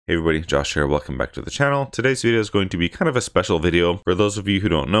Hey everybody, Josh here. Welcome back to the channel. Today's video is going to be kind of a special video. For those of you who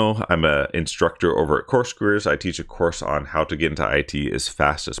don't know, I'm an instructor over at CourseCareers. I teach a course on how to get into IT as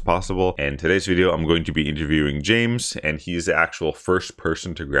fast as possible. And today's video, I'm going to be interviewing James, and he's the actual first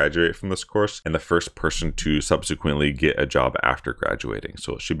person to graduate from this course and the first person to subsequently get a job after graduating.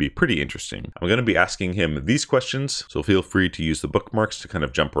 So it should be pretty interesting. I'm going to be asking him these questions, so feel free to use the bookmarks to kind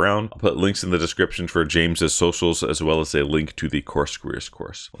of jump around. I'll put links in the description for James's socials as well as a link to the CourseCareers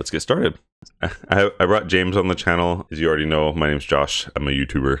course. Let's get started. I brought James on the channel. As you already know, my name's Josh. I'm a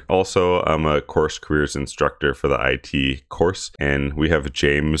YouTuber. Also, I'm a CourseCareers instructor for the IT course, and we have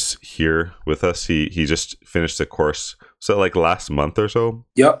James here with us. He just finished the course, so like last month or so.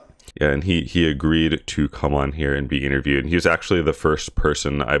 Yep. Yeah, and he agreed to come on here and be interviewed. And he was actually the first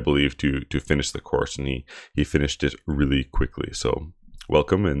person, I believe, to finish the course, and he finished it really quickly. So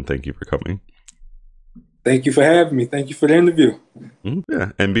welcome and thank you for coming. Thank you for having me. Thank you for the interview.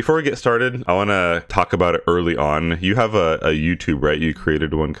 Yeah. And before we get started, I want to talk about it early on. You have a YouTube, right? You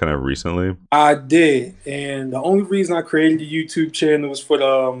created one kind of recently. I did. And the only reason I created the YouTube channel was for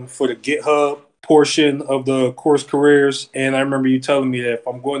the GitHub portion of the CourseCareers. And I remember you telling me that if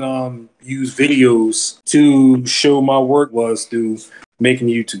I'm going to use videos to show my work was through making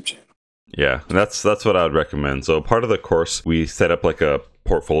a YouTube channel. Yeah, and that's what I would recommend. So part of the course, we set up like a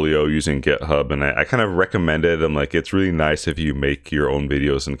portfolio using GitHub, and I kind of recommended, I'm like, it's really nice if you make your own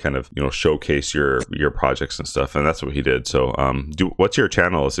videos and kind of, you know, showcase your projects and stuff. And that's what he did. So what's your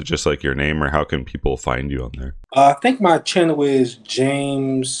channel? Is it just like your name, or how can people find you on there? I think my channel is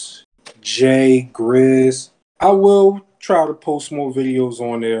James J Grizz. I will try to post more videos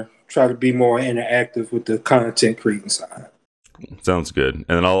on there, try to be more interactive with the content creating side. Sounds good. And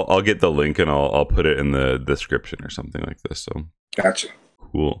then I'll get the link and I'll put it in the description or something like this. So gotcha.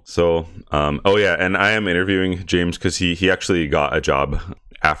 Cool. So oh yeah, and I am interviewing James because he actually got a job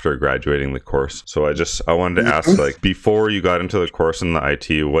after graduating the course. So I wanted to ask, like, before you got into the course in the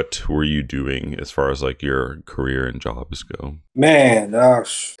IT, what were you doing as far as like your career and jobs go? Man, I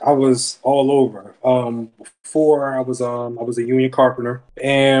was all over. Before I was a union carpenter,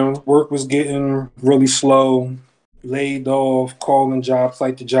 and work was getting really slow. Laid off, calling job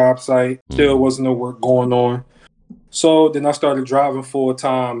site to job site. Still wasn't no work going on. So then I started driving full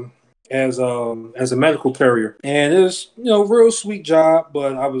time as a medical carrier, and it was, you know, real sweet job,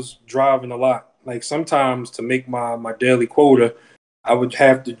 but I was driving a lot. Like sometimes to make my daily quota, I would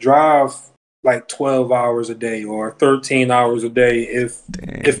have to drive like 12 hours a day or 13 hours a day if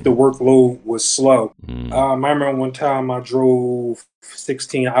the workload was slow. I remember one time I drove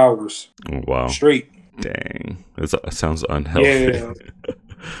 16 hours straight. Dang, that sounds unhealthy.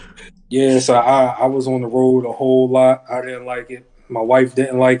 Yeah, so I was on the road a whole lot. I didn't like it. My wife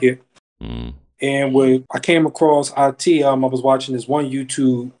didn't like it. And when I came across IT, I was watching this one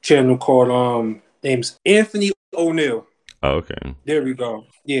YouTube channel called name's Anthony O'Neill. Oh, okay. There we go.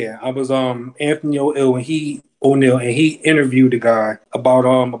 Yeah, I was Anthony O'Neill, and he interviewed the guy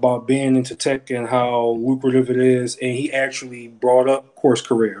about being into tech and how lucrative it is, and he actually brought up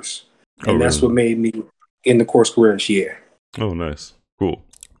CourseCareers. And that's what made me in the CourseCareers. Yeah. Oh, nice. Cool.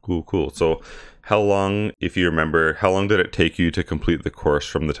 So how long, if you remember, how long did it take you to complete the course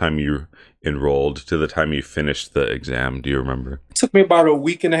from the time you enrolled to the time you finished the exam? Do you remember? It took me about a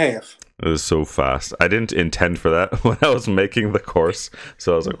week and a half. It was so fast. I didn't intend for that when I was making the course.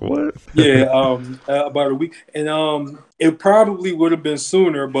 So I was like, what? Yeah, about a week. And it probably would have been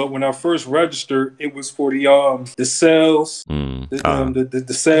sooner, but when I first registered, it was for the sales,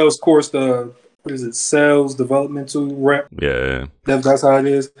 the sales course, what is it? Sales developmental rep. Yeah. That's how it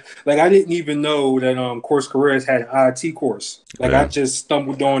is. Like, I didn't even know that CourseCareers had an IT course. Like, I just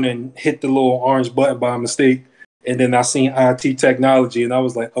stumbled on and hit the little orange button by mistake. And then I seen IT technology, and I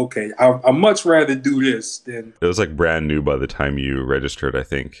was like, okay, I'd much rather do this than... It was like brand new by the time you registered, I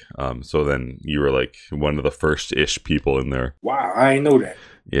think. So then you were like one of the first-ish people in there. Wow, I didn't know that.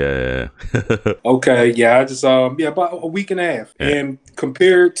 Yeah. Okay, yeah, I just about a week and a half. Yeah. And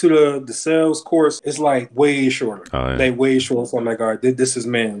compared to the sales course, it's like way shorter. Oh, yeah. Like way shorter. So I'm like, all right, this is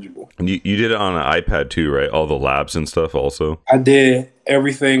manageable. And you did it on an iPad too, right? All the labs and stuff also? I did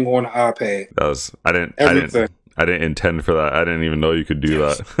everything on an iPad. I didn't intend for that. I didn't even know you could do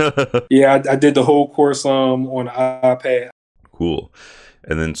that. Yeah, I did the whole course on an iPad. Cool.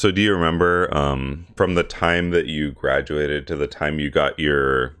 And then, so do you remember from the time that you graduated to the time you got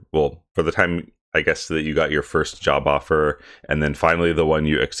for the time, I guess, that you got your first job offer, and then finally the one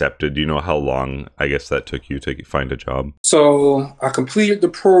you accepted, do you know how long, I guess, that took you to find a job? So I completed the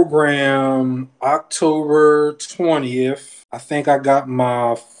program October 20th. I think I got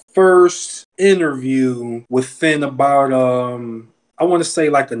my first interview within about I want to say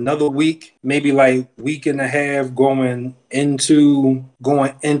like another week, maybe like week and a half going into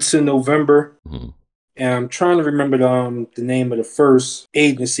November. Mm-hmm. And I'm trying to remember the name of the first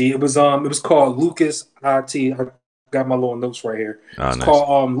agency. It was called Lucas IT. I got my little notes right here. Oh, It's nice.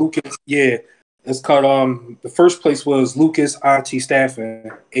 called Lucas. Yeah, it's called the first place was Lucas IT Staffing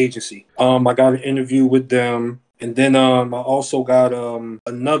Agency. I got an interview with them, and then I also got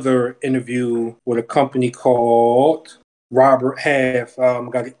another interview with a company called Robert Half.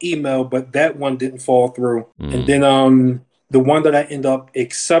 Got an email, but that one didn't fall through. And Mm. then the one that I ended up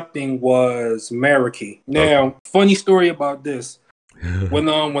accepting was Marikey. Okay. Now, funny story about this. When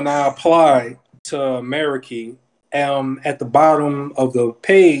I applied to Marikey, at the bottom of the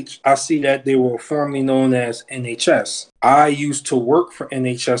page, I see that they were formerly known as NHS. I used to work for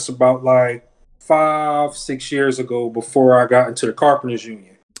NHS about like 5, 6 years ago before I got into the Carpenters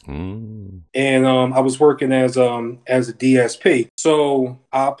Union. Mm. And I was working as a DSP. So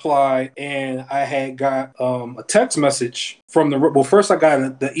I applied, and I had got a text message from first I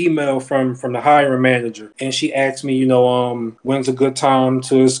got the email from the hiring manager, and she asked me, when's a good time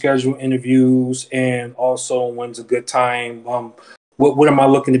to schedule interviews, and also when's a good time. What am I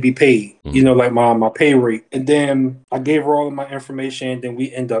looking to be paid? Mm. Like my pay rate. And then I gave her all of my information, and then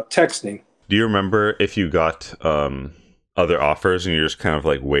we end up texting. Do you remember if you got other offers and you're just kind of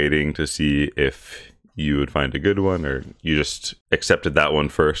like waiting to see if you would find a good one, or you just accepted that one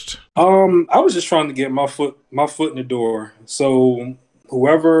first? I was just trying to get my foot in the door. So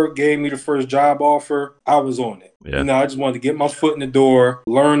whoever gave me the first job offer, I was on it. Yeah. I just wanted to get my foot in the door,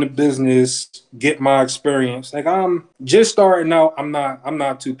 learn the business, get my experience. Like, I'm just starting out. I'm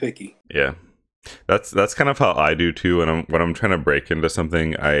not too picky. Yeah. That's kind of how I do too. When I'm trying to break into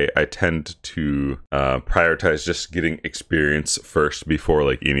something, I tend to prioritize just getting experience first before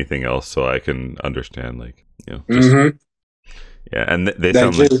like anything else, so I can understand just yeah. And they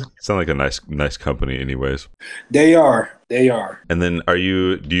That sound like a nice company, anyways. They are. And then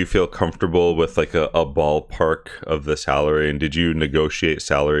do you feel comfortable with like a ballpark of the salary? And did you negotiate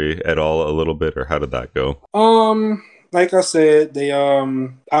salary at all a little bit, or how did that go? Like I said, they I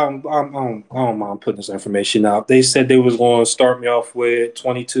don't mind putting this information out. They said they was going to start me off with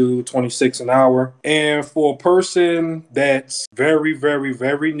 22, 26 an hour. And for a person that's very, very,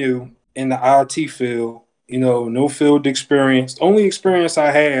 very new in the IT field, no field experience. The only experience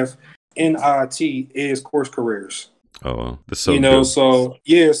I have in IT is CourseCareers. Oh, wow. That's so good. So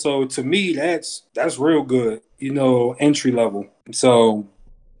yeah, so to me that's real good, entry level. So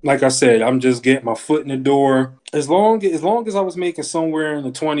like I said, I'm just getting my foot in the door. As long as I was making somewhere in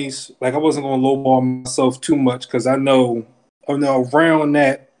the 20s, like I wasn't gonna lowball myself too much, because I know around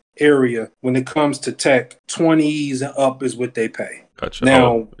that area when it comes to tech, 20s and up is what they pay. Gotcha.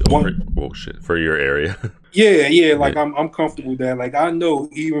 Now, For your area. yeah, like Yeah. I'm comfortable with that. Like, I know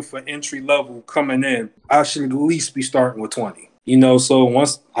even for entry level coming in, I should at least be starting with 20. So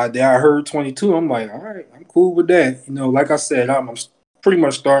once I heard 22, I'm like, all right, I'm cool with that. Like I said, I'm pretty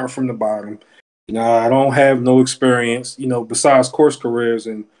much starting from the bottom. I don't have no experience, besides CourseCareers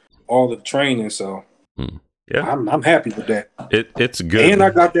and all the training. So Yeah. I'm happy with that. It's good. And I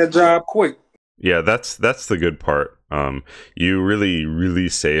got that job quick. Yeah, that's the good part. You really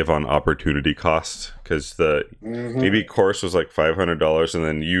save on opportunity cost, because maybe course was like $500, and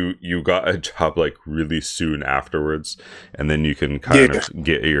then you got a job like really soon afterwards, and then you can kind of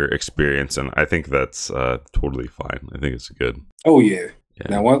get your experience, and I think that's totally fine. I think it's good. Oh yeah. Yeah.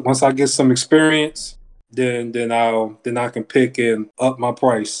 Now once I get some experience, then I can pick and up my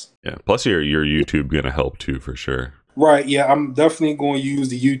price. Yeah. Plus your YouTube gonna help too, for sure. Right. Yeah, I'm definitely going to use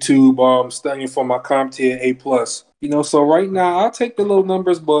the YouTube. Studying for my CompTIA A+. So right now I'll take the low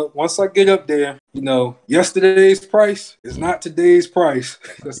numbers, but once I get up there, yesterday's price is not today's price.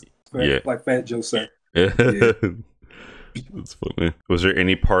 That's like Fat Joe said. Yeah. That's funny. Was there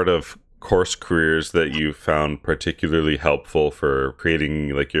any part of CourseCareers that you found particularly helpful for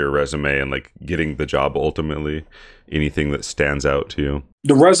creating like your resume and like getting the job ultimately? Anything that stands out to you?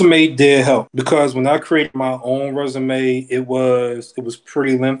 The resume did help, because when I created my own resume, it was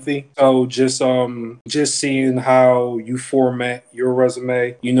pretty lengthy. So just seeing how you format your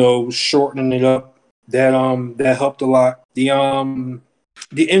resume, shortening it up, that helped a lot. The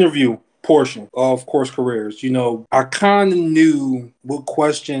interview portion of CourseCareers, I kind of knew what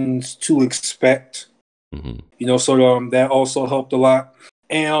questions to expect. So that also helped a lot.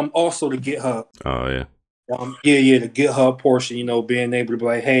 And also the GitHub. Oh yeah. The GitHub portion, being able to be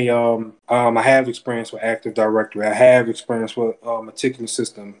like, hey, I have experience with Active Directory. I have experience with a ticketing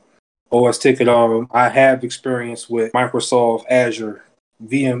system, OS Ticket. I have experience with Microsoft Azure,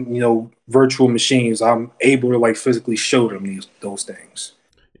 VM, virtual machines, I'm able to like physically show them those things.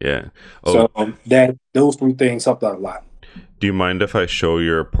 Yeah. So Oh, that those three things helped out a lot. do you mind if I show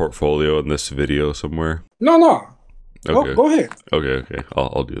your portfolio in this video somewhere? No, no. Okay. Go ahead. Okay.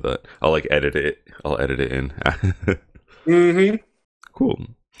 I'll do that. I'll like edit it. I'll edit it in. Mm-hmm. Cool.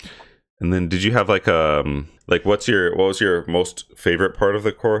 And then did you have like what was your most favorite part of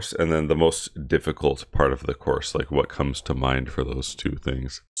the course, and then the most difficult part of the course? Like what comes to mind for those two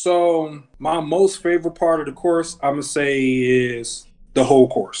things? So my most favorite part of the course, I'm gonna say, is the whole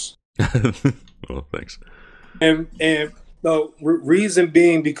course. Well, thanks. And the reason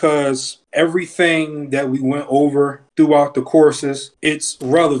being because everything that we went over throughout the courses, it's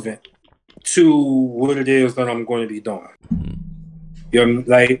relevant to what it is that I'm going to be doing.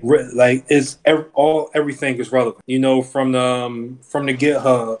 It's everything is relevant. From the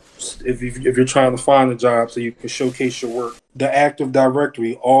GitHub, if you're trying to find a job so you can showcase your work. The Active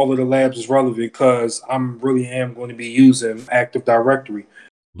Directory, all of the labs is relevant because I'm really am going to be using Active Directory.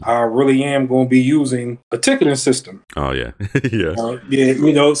 I really am going to be using a ticketing system. Oh yeah. Yeah.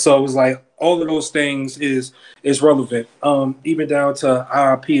 So it's like all of those things is relevant. Even down to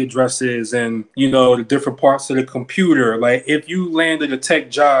IP addresses and the different parts of the computer. Like if you landed a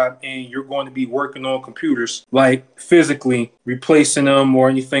tech job and you're going to be working on computers, like physically replacing them or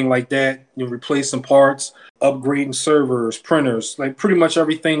anything like that, replacing parts, upgrading servers, printers, like pretty much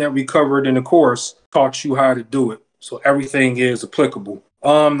everything that we covered in the course taught you how to do it. So everything is applicable.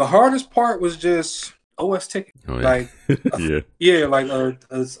 The hardest part was just OS ticket. Oh, yeah. Like, like a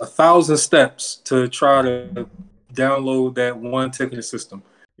 1,000 steps to try to download that one ticketing system.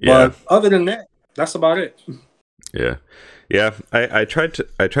 Yeah. But other than that, that's about it. Yeah. I tried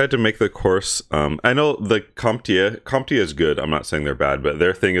to make the course. I know the CompTIA is good. I'm not saying they're bad, but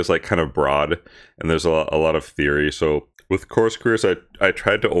their thing is like kind of broad, and there's a lot of theory. So with CourseCareers, I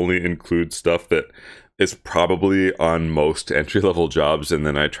tried to only include stuff that is probably on most entry-level jobs, and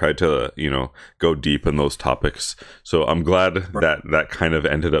then I tried to go deep in those topics. So I'm glad that kind of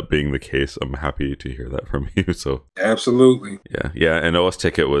ended up being the case. I'm happy to hear that from you. So absolutely. Yeah. And OS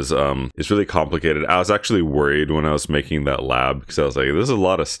ticket was it's really complicated. I was actually worried when I was making that lab because I was like, this is a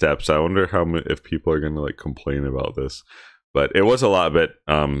lot of steps. I wonder if people are gonna like complain about this. But it was a lot, but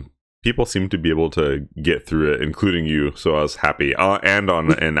people seem to be able to get through it, including you. So I was happy, and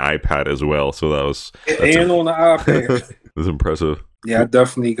on an iPad as well. So on the iPad. It was impressive. Yeah, I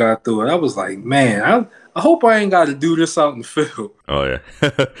definitely got through it. I was like, man, I hope I ain't got to do this out in the field. Oh yeah,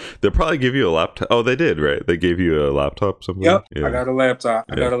 they'll probably give you a laptop. Oh, they did, right? They gave you a laptop somewhere. Yep, yeah. I got a laptop.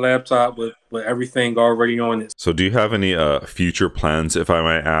 I got a laptop with everything already on it. So do you have any future plans, if I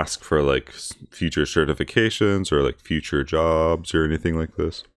might ask, for like future certifications or like future jobs or anything like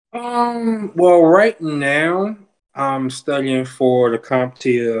this? Well, right now I'm studying for the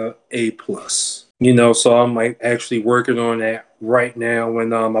CompTIA A+. So I'm like actually working on that right now.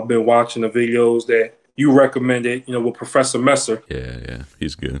 When I've been watching the videos that you recommended, with Professor Messer. Yeah,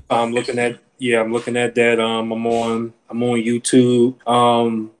 he's good. I'm looking at that. I'm on YouTube.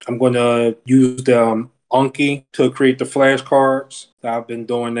 I'm gonna use the Anki to create the flashcards. I've been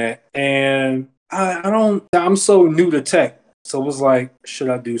doing that, and I'm so new to tech. So it was like, should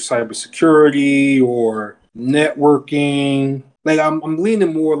I do cybersecurity or networking? Like I'm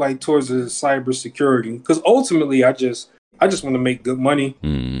leaning more like towards the cybersecurity because ultimately I just want to make good money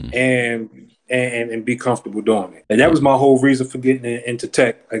and be comfortable doing it. And that was my whole reason for getting into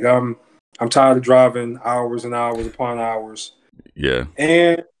tech. Like I'm tired of driving hours and hours upon hours. Yeah.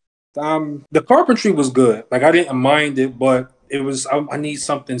 And the carpentry was good. Like I didn't mind it, but it was I need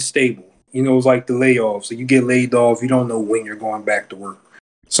something stable. It was like the layoffs. So you get laid off, you don't know when you're going back to work.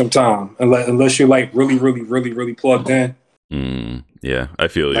 Sometime, unless you're like really, really, really, really plugged in. Yeah, I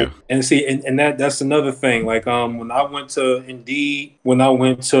feel you. And see, and that's another thing. Like when I went to Indeed, when I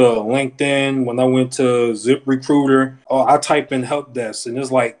went to LinkedIn, when I went to ZipRecruiter, I type in help desk, and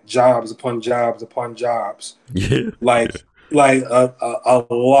there's like jobs upon jobs upon jobs. Yeah, like a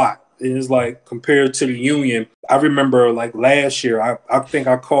lot. And it's like compared to the union. I remember like last year, I think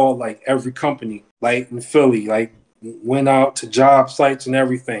I called like every company like in Philly, like went out to job sites and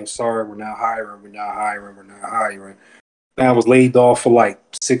everything. Sorry, we're not hiring. We're not hiring. We're not hiring. And I was laid off for like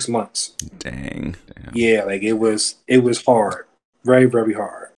 6 months. Dang. Yeah, like it was hard, very, very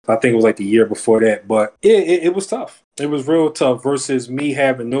hard. I think it was like the year before that, but it was tough. It was real tough versus me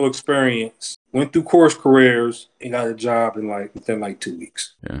having no experience. Went through CourseCareers and got a job within like 2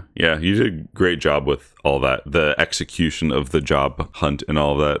 weeks. Yeah, you did a great job with all that, the execution of the job hunt and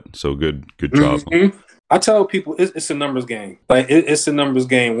all that. So good job. Mm-hmm. I tell people it's a numbers game. Like it's a numbers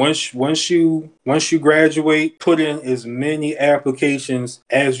game. Once you graduate, put in as many applications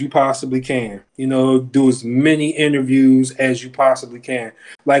as you possibly can. You know, do as many interviews as you possibly can.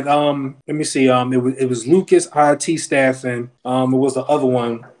 Like let me see. It was Lucas IT staffing. It was the other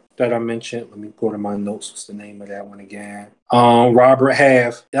one that I mentioned. Let me go to my notes. What's the name of that one again? Robert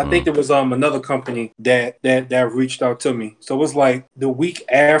Half. I think there was another company that reached out to me. So it was like the week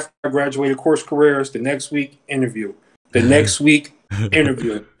after I graduated CourseCareers, the next week interview, the next week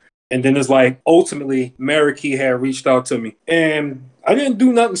interview, and then it's like ultimately Marikey had reached out to me, and I didn't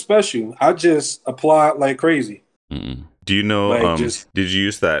do nothing special. I just applied like crazy. Mm. Do you know, Like did you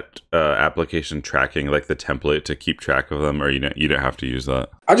use that application tracking, like the template to keep track of them, or you don't have to use that?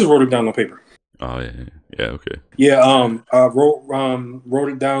 I just wrote it down on paper. Oh, yeah, okay. Yeah, I wrote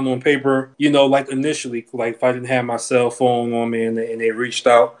it down on paper. You know, like initially, like if I didn't have my cell phone on me and they reached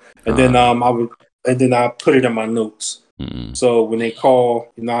out, and then I put it in my notes. Mm. So when they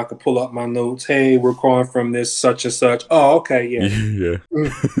call, you know, I could pull up my notes. Hey, we're calling from this such and such. Oh, okay, yeah. Yeah.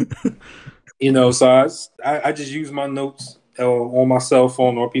 You know, so I just use my notes on my cell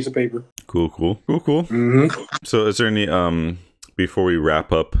phone or a piece of paper. Cool. Mm-hmm. So is there any before we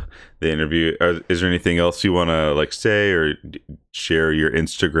wrap up the interview, is there anything else you want to like say or share your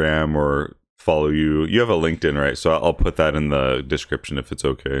Instagram or follow you? You have a LinkedIn, right? So I'll put that in the description if it's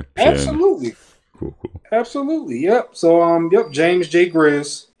okay. Absolutely. Cool. Absolutely. Yep. So James J.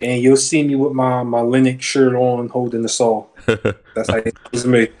 Grizz, and you'll see me with my Linux shirt on, holding the saw. That's how it's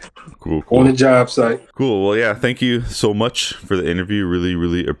me. Cool. On the job site. Cool. Well, yeah. Thank you so much for the interview.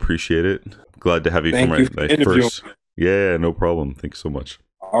 Really appreciate it. Glad to have you come right first. Yeah, no problem. Thanks so much.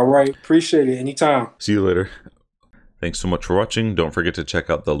 All right. Appreciate it. Anytime. See you later. Thanks so much for watching. Don't forget to check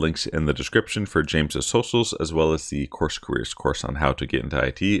out the links in the description for James's socials, as well as the CourseCareers course on how to get into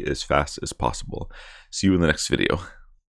IT as fast as possible. See you in the next video.